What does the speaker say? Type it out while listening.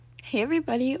Hey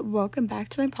everybody, welcome back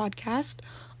to my podcast,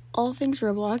 All Things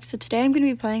Roblox. So today I'm going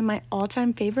to be playing my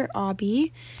all-time favorite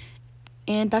obby,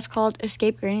 and that's called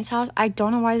Escape Granny's House. I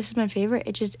don't know why this is my favorite,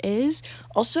 it just is.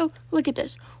 Also, look at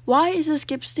this. Why is the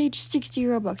skip stage 60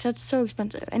 Robux? That's so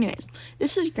expensive. Anyways,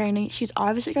 this is Granny. She's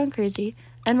obviously gone crazy,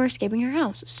 and we're escaping her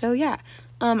house. So yeah,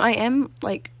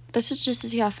 this is just to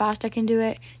see how fast I can do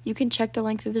it. You can check the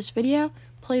length of this video,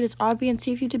 play this obby, and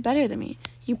see if you do better than me.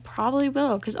 You probably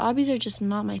will, because obbies are just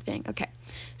not my thing. Okay,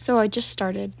 so I just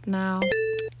started now,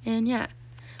 and yeah.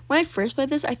 When I first played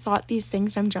this, I thought these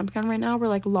things I'm jumping on right now were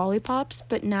like lollipops,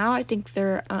 but now I think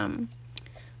they're,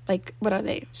 what are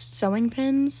they? Sewing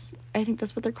pins? I think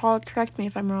that's what they're called. Correct me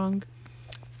if I'm wrong.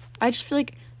 I just feel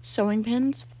like sewing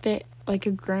pins fit like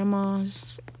a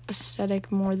grandma's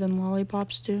aesthetic more than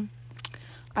lollipops do.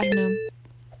 I don't know.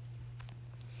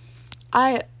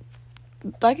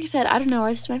 Like I said, I don't know.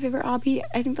 This is my favorite obby.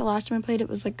 I think the last time I played it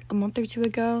was like a month or two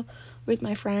ago with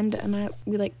my friend, and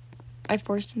I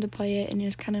forced him to play it, and it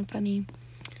was kind of funny.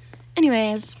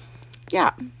 Anyways,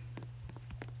 yeah.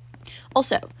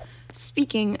 Also,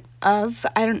 speaking of,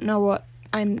 I don't know what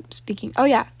I'm speaking. Oh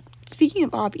yeah, speaking of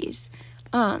obbies,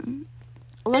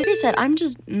 like I said, I'm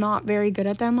just not very good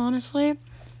at them, honestly.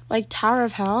 Like Tower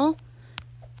of Hell,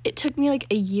 it took me like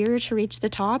a year to reach the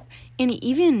top, and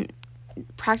even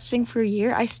practicing for a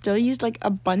year, I still used like a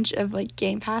bunch of like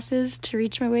game passes to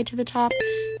reach my way to the top.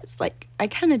 It's like I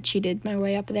kind of cheated my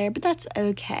way up there, but that's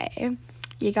okay.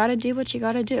 You gotta do what you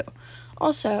gotta do.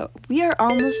 Also, we are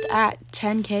almost at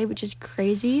 10k, which is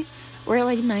crazy. We're at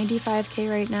like 95k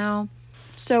right now,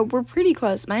 so we're pretty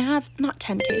close. And I have not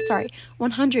 10k, sorry,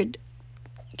 100k.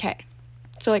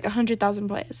 So like 100,000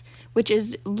 plays, which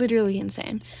is literally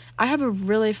insane. I have a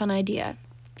really fun idea,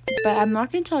 but I'm not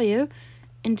gonna tell you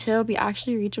until we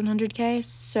actually reach 100k,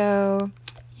 so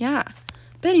yeah.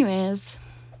 But anyways,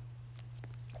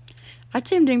 I'd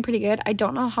say I'm doing pretty good. I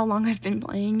don't know how long I've been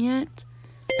playing yet,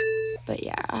 but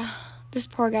yeah. This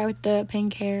poor guy with the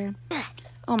pink hair.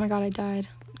 Oh my god, I died.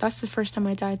 That's the first time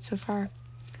I died so far.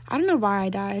 I don't know why I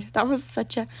died. That was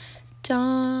such a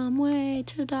dumb way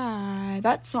to die.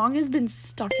 That song has been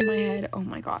stuck in my head. Oh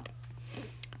my god.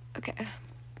 Okay.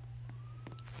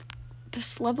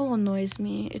 This level annoys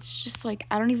me. It's just like,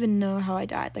 I don't even know how I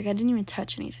died. Like, I didn't even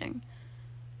touch anything.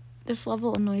 This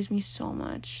level annoys me so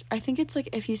much. I think it's like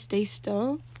if you stay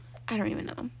still. I don't even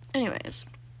know. Anyways,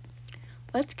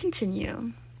 let's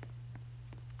continue.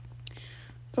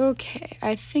 Okay,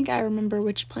 I think I remember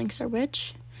which planks are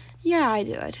which. Yeah, I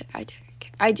do.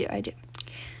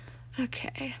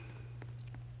 Okay.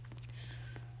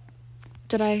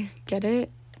 Did I get it?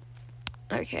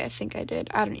 Okay, I think I did.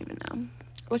 I don't even know.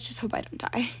 Let's just hope I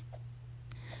don't die.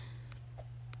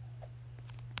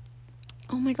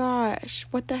 Oh my gosh,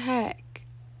 what the heck?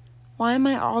 Why am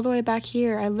I all the way back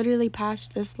here? I literally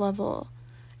passed this level.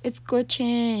 It's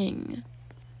glitching.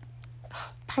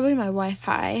 Probably my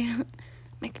Wi-Fi.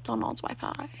 McDonald's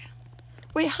Wi-Fi.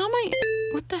 Wait, how am I?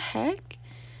 What the heck?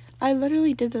 I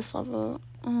literally did this level.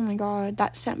 Oh my god,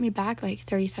 that sent me back like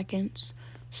 30 seconds.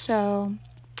 So,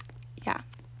 yeah.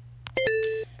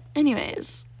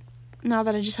 Anyways, now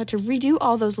that I just had to redo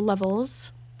all those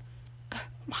levels.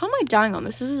 How am I dying on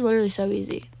this? This is literally so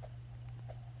easy.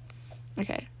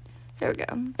 Okay, there we go.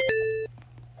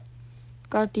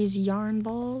 Got these yarn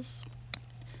balls.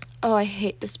 Oh, I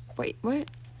hate this. Wait, what?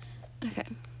 Okay.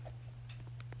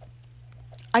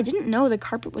 I didn't know the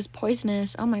carpet was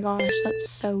poisonous. Oh my gosh, that's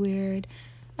so weird.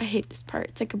 I hate this part.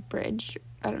 It's like a bridge.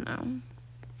 I don't know.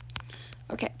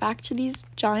 Okay, back to these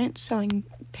giant sewing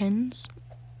pins.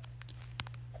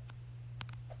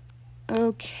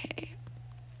 Okay.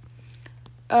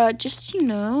 Just so you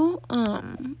know,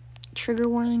 trigger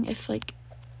warning if like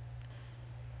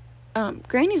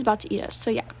Granny's about to eat us,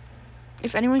 so yeah.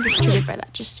 If anyone gets triggered by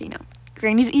that, just so you know.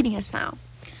 Granny's eating us now.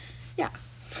 Yeah.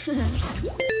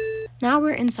 Now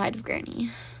we're inside of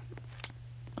Granny.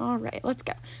 Alright, let's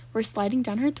go. We're sliding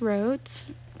down her throat.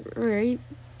 Very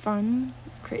fun.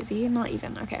 Crazy. Not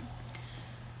even. Okay.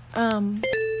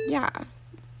 Yeah.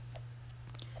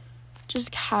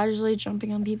 Just casually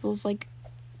jumping on people's like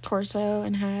torso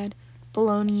and head.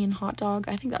 Bologna and hot dog.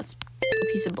 I think that's a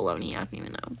piece of bologna. I don't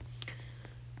even know.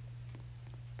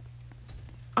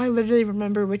 I literally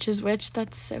remember which is which.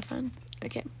 That's so fun.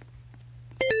 Okay.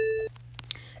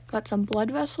 Got some blood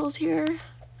vessels here.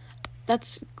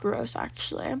 That's gross,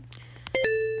 actually.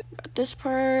 Got this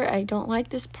part. I don't like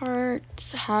this part.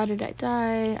 How did I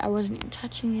die? I wasn't even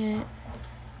touching it.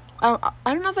 I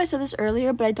don't know if I said this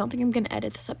earlier, but I don't think I'm going to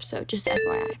edit this episode. Just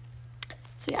FYI.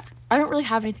 So, yeah. I don't really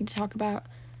have anything to talk about.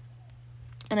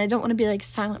 And I don't want to be, like,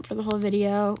 silent for the whole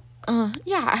video.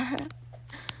 Yeah.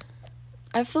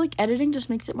 I feel like editing just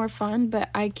makes it more fun, but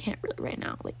I can't really right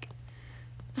now. Like,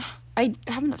 I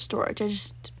have enough storage. I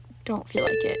just don't feel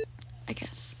like it, I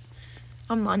guess.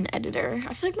 I'm not an editor.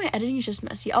 I feel like my editing is just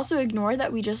messy. Also, ignore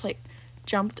that we just, like,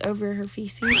 jumped over her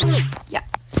feces. Yeah.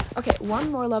 Okay,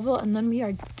 one more level, and then we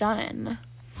are done.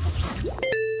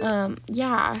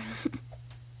 Yeah.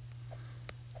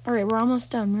 Alright, we're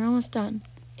almost done. We're almost done.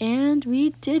 And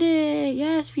we did it.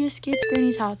 Yes, we escaped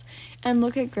Granny's house. And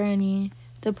look at Granny.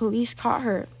 The police caught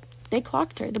her. They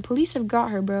clocked her. The police have got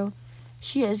her, bro.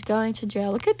 She is going to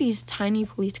jail. Look at these tiny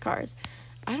police cars.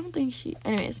 I don't think she...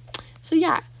 Anyways. So,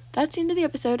 yeah. That's the end of the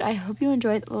episode. I hope you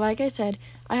enjoyed. Like I said,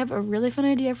 I have a really fun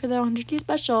idea for the 100K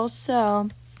special. So,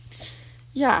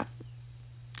 yeah.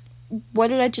 What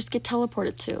did I just get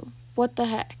teleported to? What the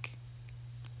heck?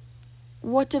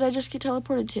 What did I just get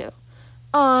teleported to?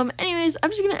 Anyways, I'm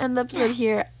just gonna end the episode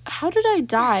here. How did I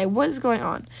die? What is going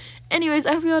on? Anyways,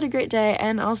 I hope you all had a great day,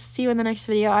 and I'll see you in the next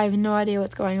video. I have no idea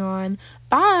what's going on.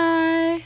 Bye!